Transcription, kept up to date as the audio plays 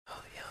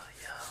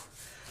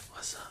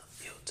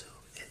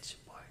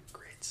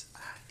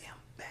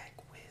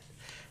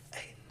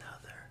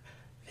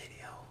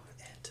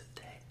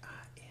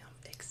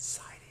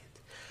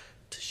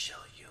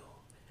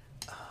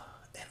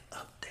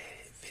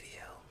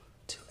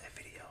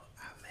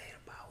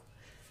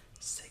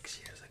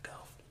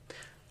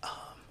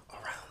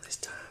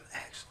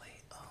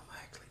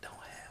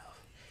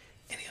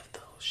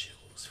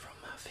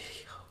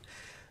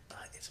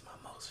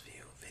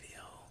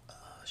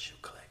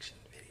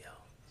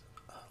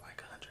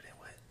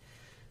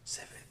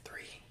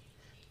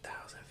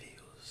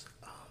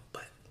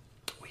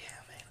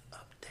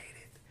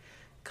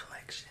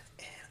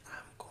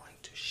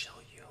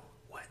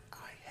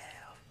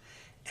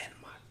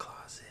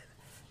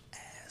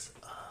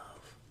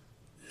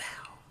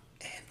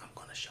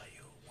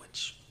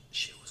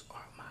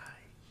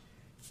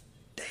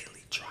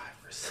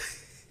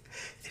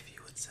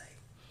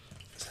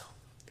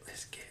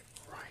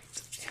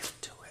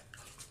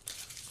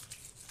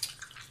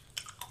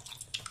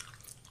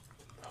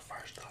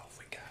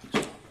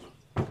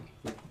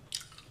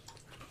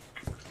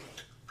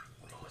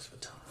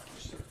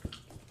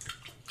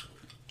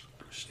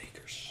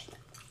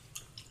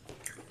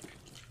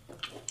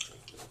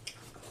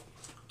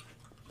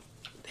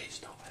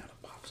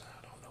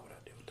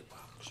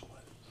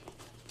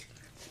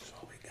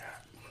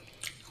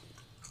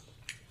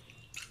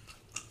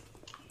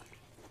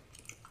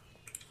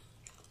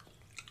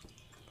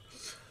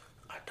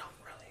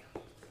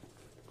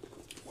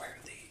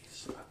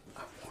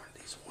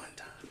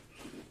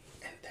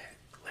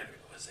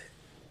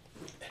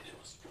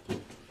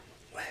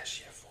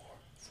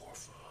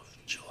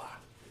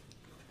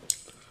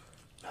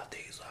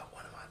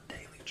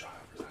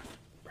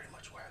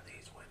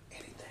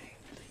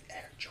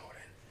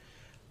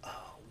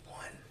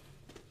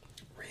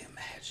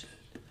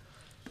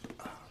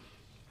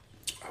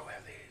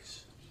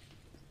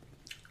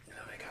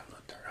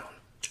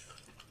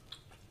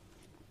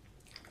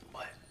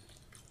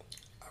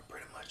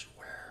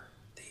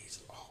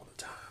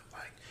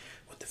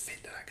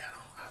fit that I got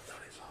on. I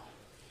thought it's on.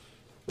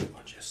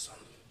 Or just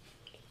some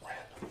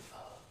random,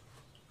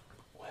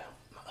 well,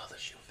 my other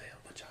shoe fell,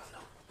 but y'all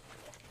know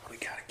we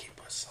gotta keep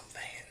us some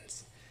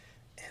Vans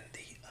in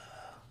the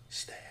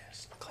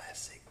stash.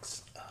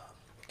 Classics,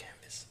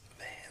 canvas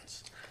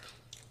Vans.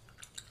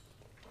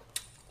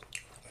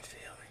 You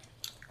feel me?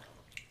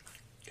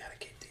 Gotta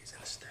keep these in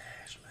the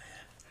stash,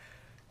 man.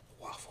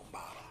 Waffle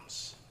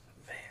bottoms,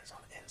 Vans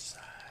on the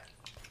inside,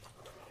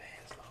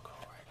 Vans logo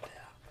right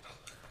there.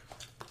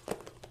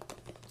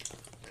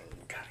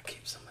 Gotta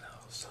keep some of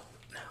those. So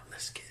now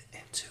let's get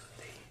into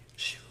the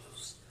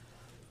shoes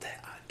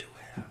that I do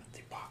have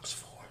the box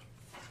for.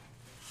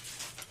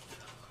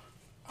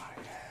 I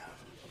have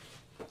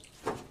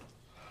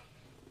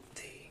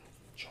the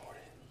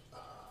Jordan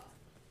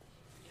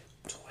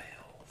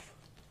 12.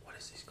 What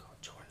is these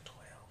called? Jordan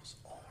 12s,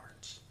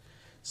 orange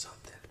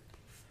something.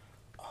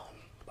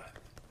 But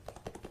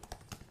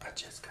I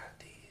just got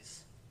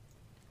these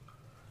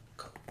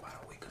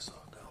about a week or so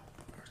ago,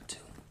 or two.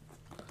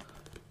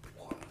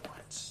 Wore them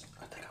once.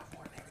 I think I've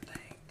worn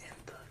everything in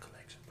the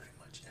collection pretty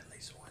much at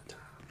least one time.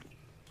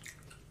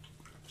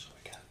 So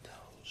we got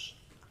those.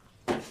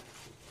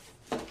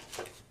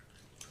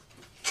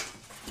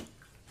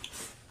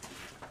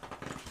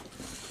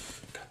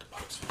 Got the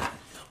box a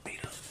little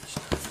beat up and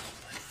stuff,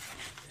 but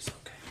it's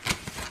okay.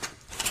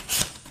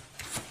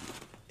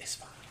 It's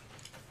fine.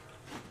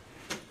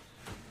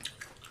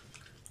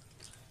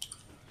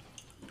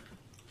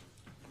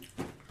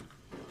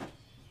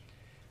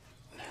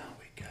 Now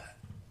we got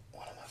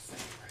one of my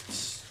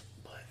favorites,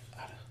 but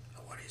I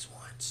wore these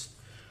once.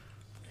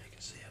 You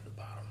can see at the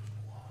bottom.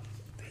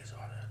 These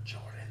are the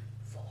Jordan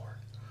 4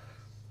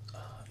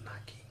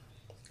 Nike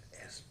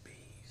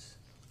SBs.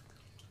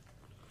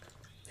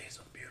 These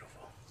are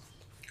beautiful.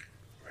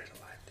 Really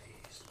like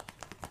these.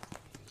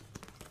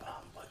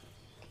 But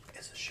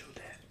it's a shoe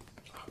that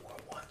I wore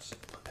once,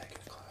 put back in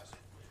the closet.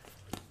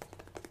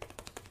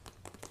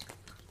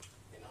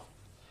 You know.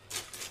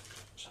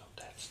 So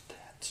that's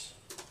that.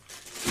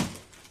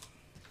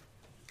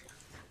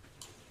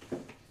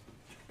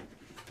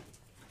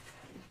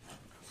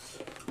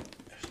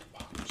 There's the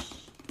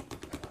box.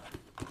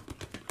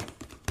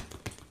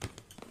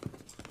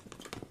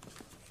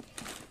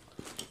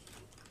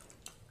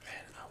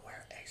 And I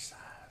wear a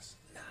size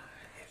 9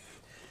 if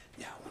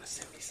y'all want to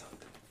send me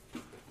something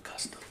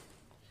custom.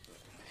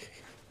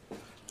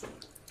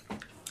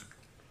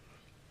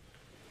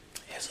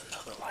 Here's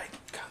another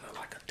kind of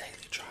like a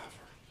daily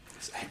driver.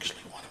 It's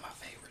actually one of my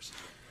favorites.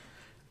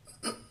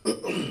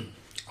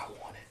 I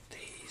wanted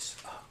these.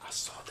 I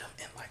saw them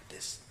in like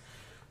this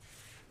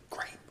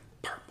grape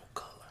purple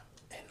color,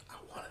 and I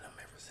wanted them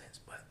ever since,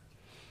 but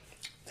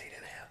they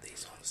didn't have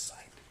these on the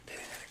site. They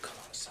didn't have the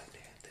color on the site. They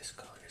had this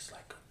color. It's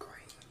like a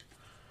green,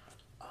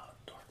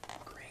 dark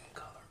green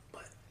color,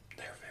 but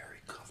they're very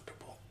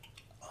comfortable.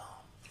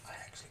 I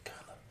actually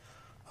kind of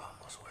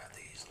almost wear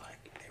these like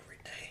every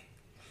day,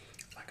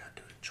 like I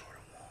do the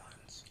Jordan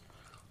 1s.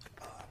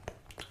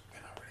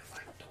 And I really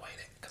like the way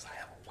that, because I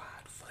have a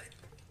wide foot,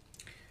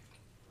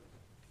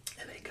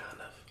 and they kind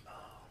of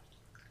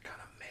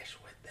mesh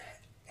with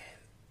that, and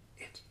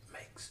it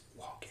makes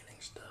walking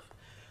and stuff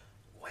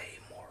way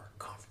more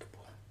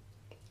comfortable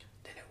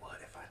than it would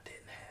if I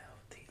didn't have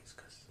these,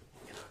 because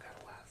I got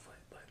a wide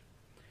foot. But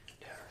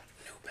they're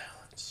New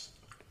Balance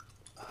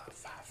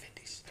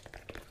 550s.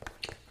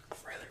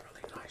 Really,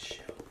 really nice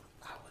shoe.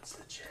 I would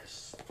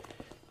suggest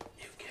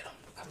you get them.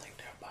 I think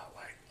they're about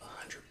like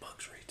 $100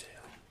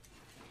 retail.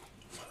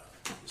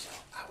 So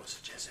I would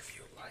suggest if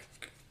you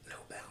like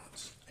New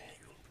Balance and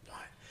you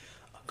want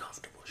a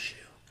comfortable shoe,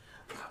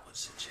 I would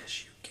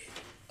suggest you get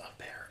a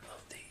pair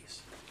of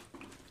these.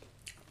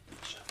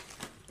 So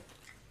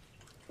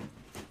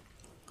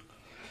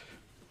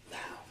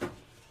now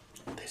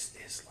this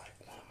is like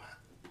one of my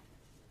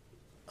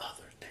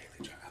other daily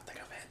drive. I think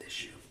I've had this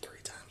shoe 3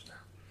 times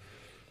now.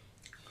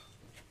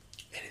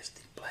 It is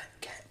the Black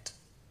Cat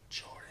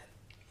Jordan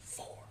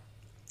 4.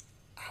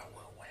 I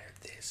will wear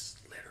this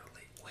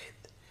literally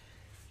with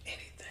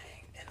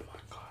anything in my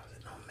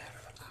closet, no matter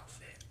the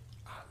outfit.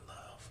 I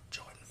love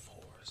Jordan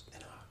 4s,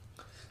 and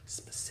I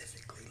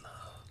specifically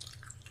love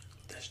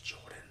this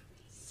Jordan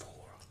 4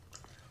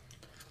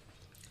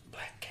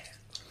 Black Cat.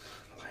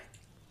 Like,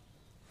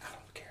 I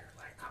don't care.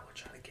 Like, I would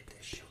try to get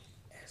this shoe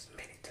as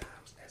many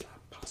times as I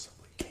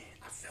possibly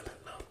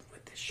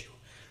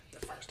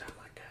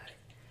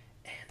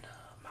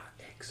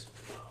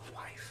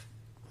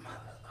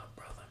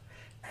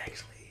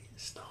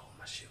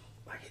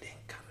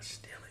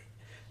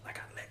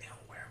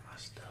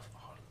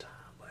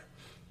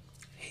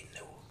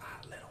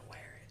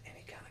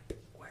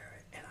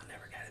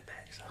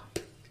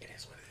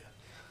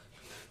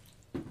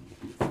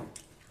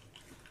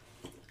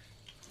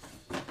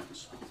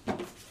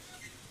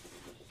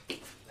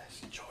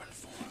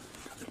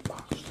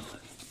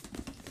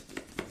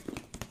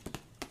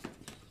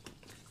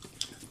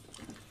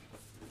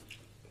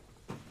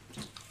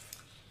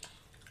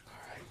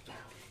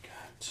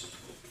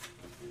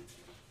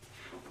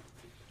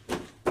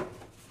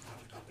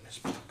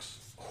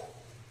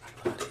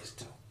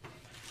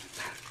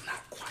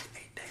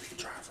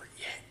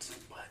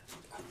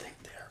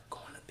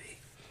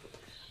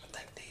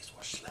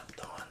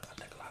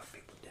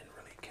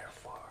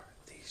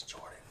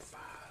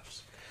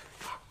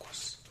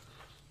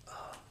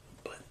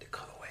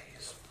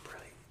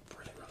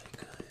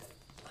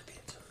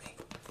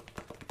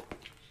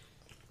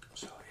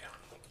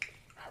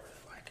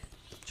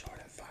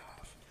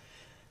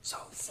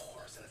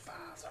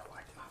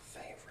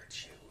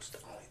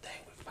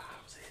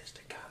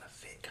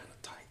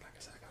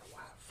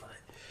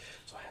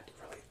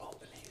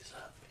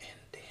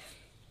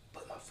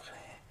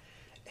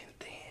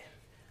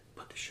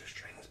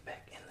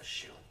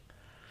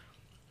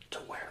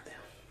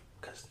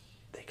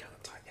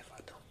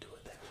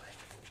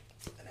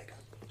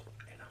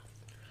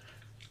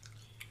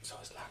So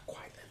it's not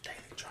quite a daily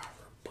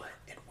driver, but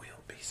it will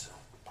be soon,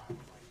 probably.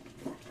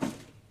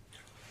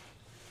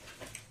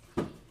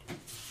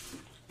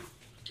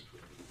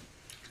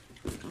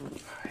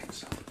 Alright,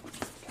 so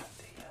got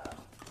the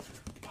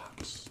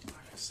box,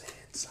 like I said,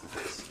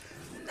 size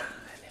 9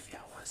 if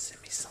y'all want to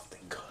send me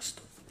something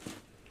custom.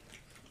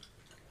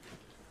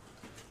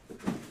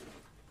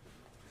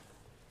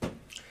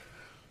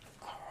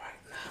 Alright,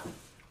 now,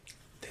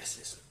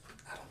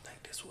 I don't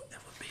think this will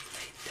ever be a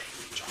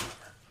daily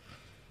driver.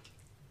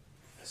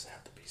 This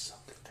has to be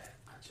something that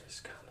I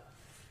just kind of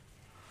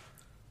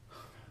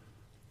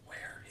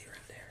wear here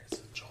and there. It's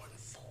a Jordan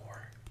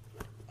 4.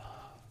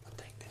 I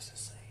think this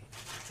is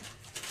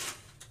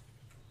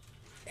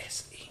a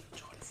SE,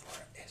 Jordan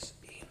 4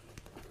 SE.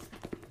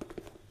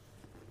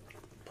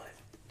 But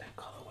that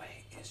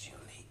colorway is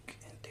unique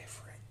and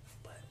different.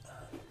 But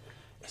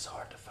it's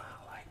hard to find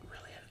like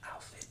really an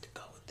outfit to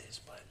go with this,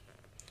 but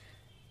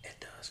it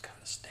does kind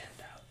of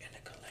stand out in the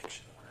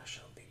collection when I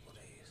show people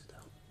these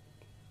though.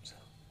 So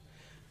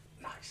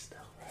nice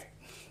though, right?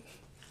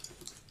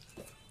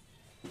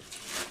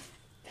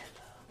 And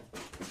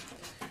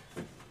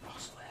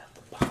also have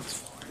the box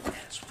for it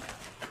as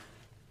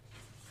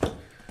well.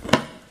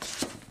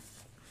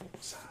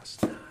 Size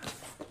 9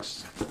 box,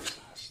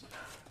 size 9.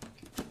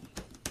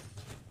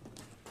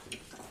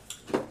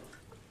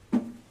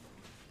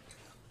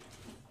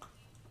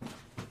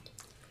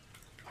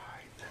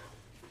 Alright, now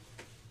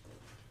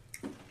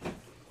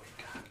we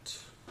got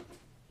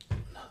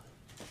another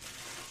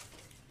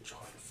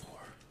Jordan 4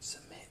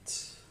 cement.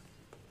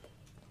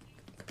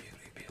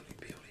 Beauty, beauty,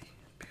 beauty.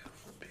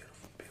 Beautiful,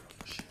 beautiful,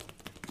 beautiful shoe.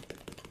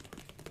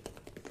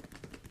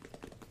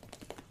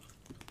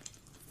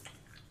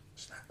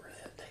 It's not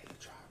really a daily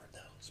driver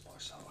though. It's more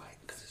so like,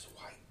 because it's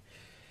white,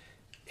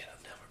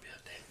 it'll never be a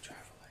daily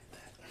driver like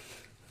that.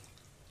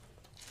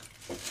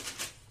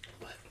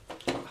 But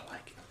I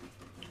like it.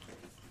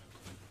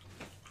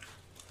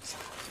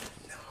 Size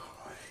 9.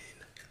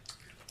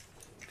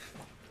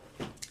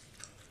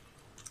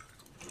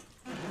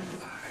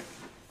 Alright.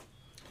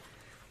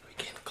 We're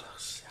getting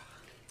close,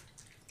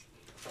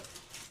 y'all.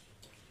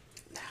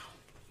 Now,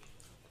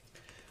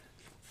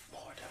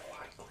 more than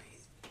likely,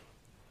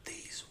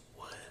 these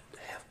would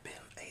have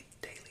been a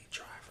daily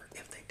driver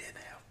if they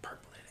didn't have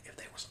purple in it. If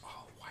they was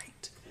all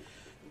white,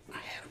 I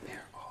had a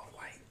pair of all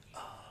white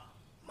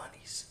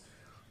Moneys,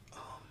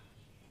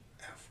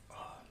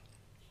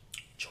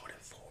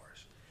 Jordan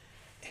 4s,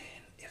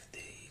 and if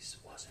these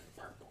wasn't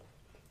purple,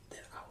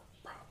 then I would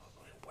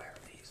probably wear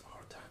these all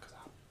the time because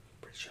I'm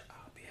pretty sure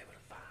I'll be able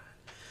to find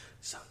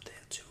something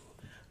to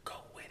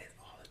go with it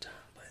all the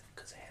time. But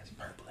because it has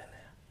purple in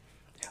there,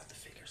 you have to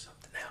figure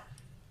something out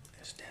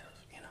instead of,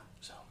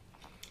 so.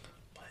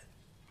 But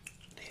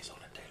these on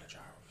a daily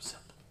driver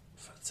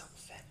for the simple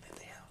fact that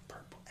they have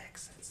purple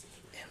accents in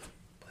them.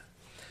 But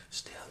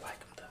still like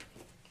them though.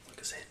 Like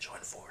I said,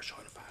 Jordan 4,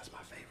 Jordan 5 is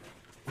my favorite.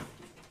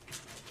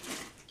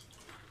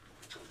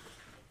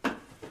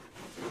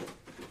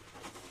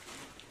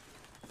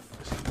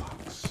 This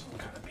box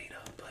kind of beat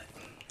up, but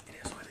it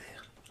is what it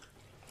is.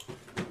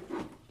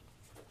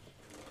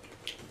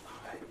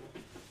 Alright.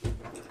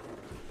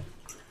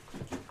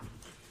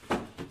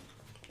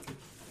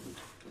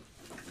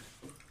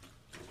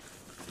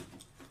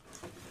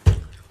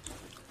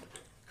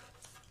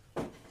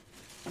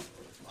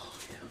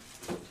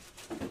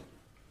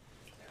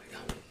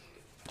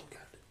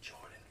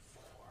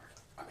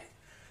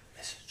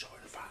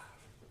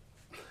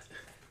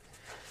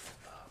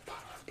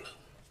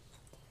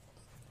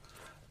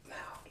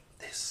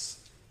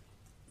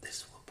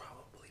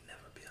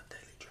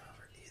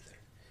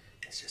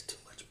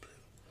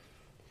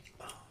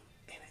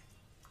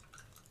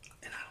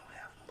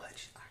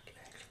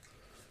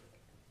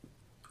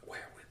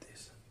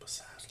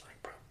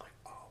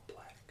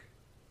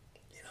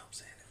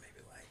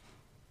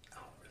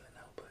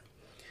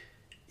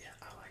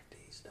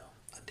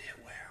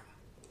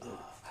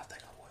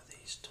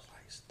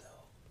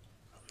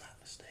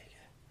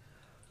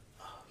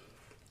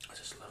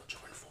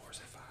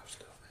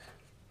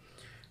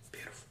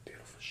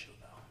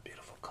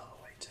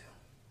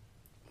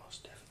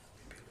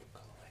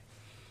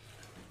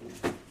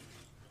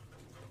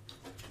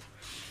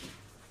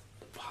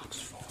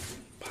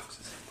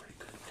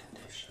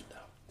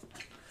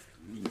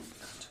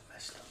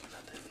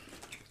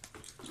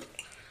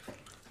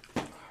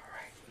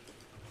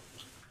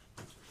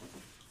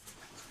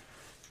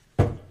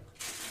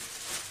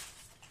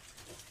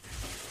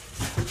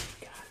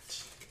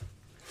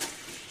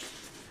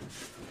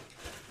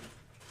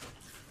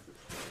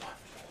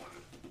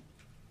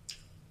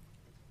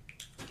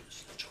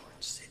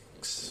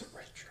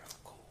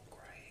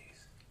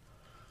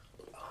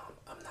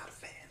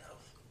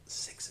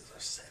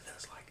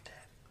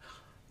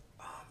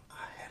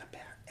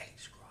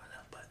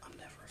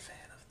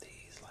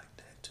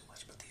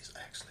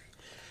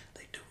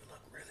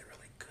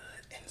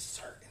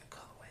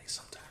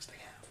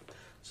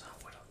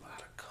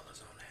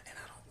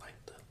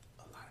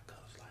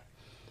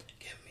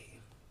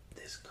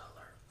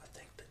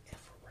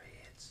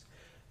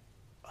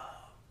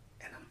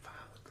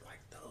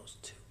 those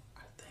two.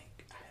 I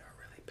think I haven't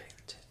really paid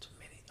attention to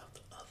many of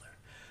the other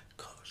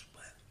colors,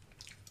 but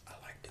I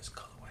like this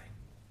colorway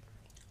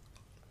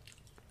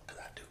because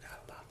I do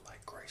got a lot of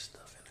like gray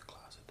stuff in the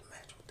closet to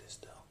match with this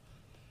though.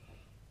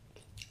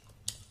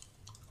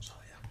 So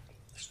yeah,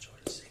 let's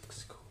Jordan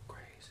 6 cool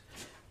grays.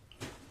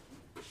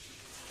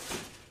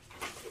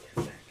 Get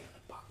back in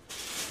the box.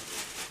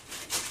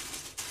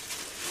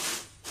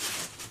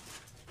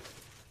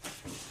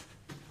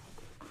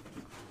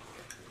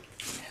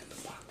 And the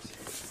box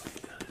is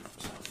pretty good,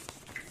 so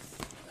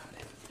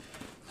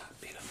not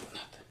beat up or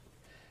nothing.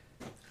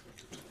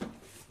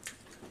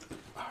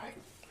 Alright,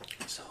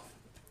 so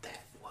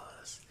that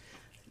was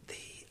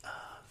the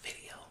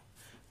video,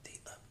 the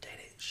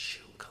updated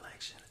shoe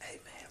collection. Hey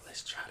man,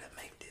 let's try to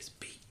make this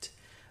beat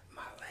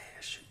my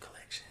last shoe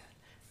collection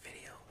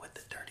video with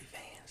the Dirty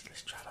Vans.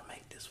 Let's try to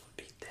make this one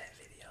beat that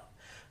video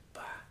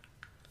by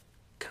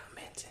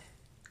commenting,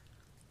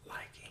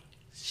 liking,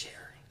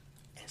 sharing,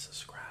 and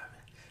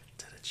subscribing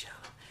to the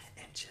channel,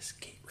 and just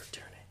keep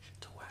returning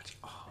to watch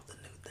all the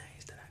new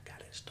things that I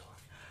got in store.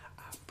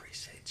 I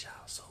appreciate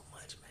y'all so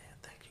much, man.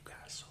 Thank you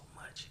guys so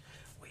much.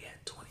 We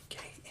at 20K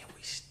and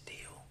we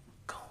still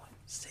going.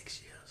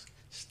 6 years,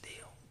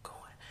 still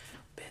going.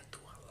 Been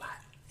through a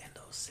lot in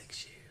those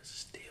 6 years.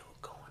 Still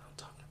going. I'm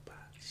talking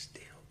about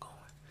still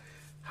going.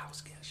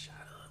 House getting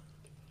shot up.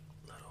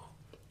 Little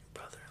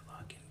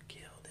brother-in-law getting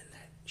killed in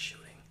that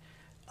shooting.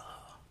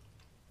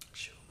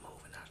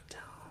 Moving out of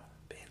town,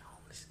 being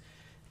homeless,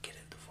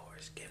 getting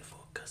divorced, getting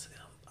full custody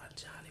of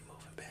Johnny,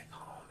 moving back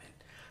home, and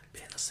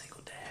being a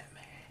single dad,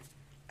 man.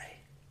 Hey,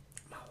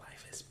 my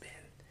life has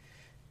been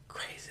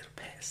crazy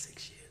the past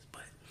 6 years.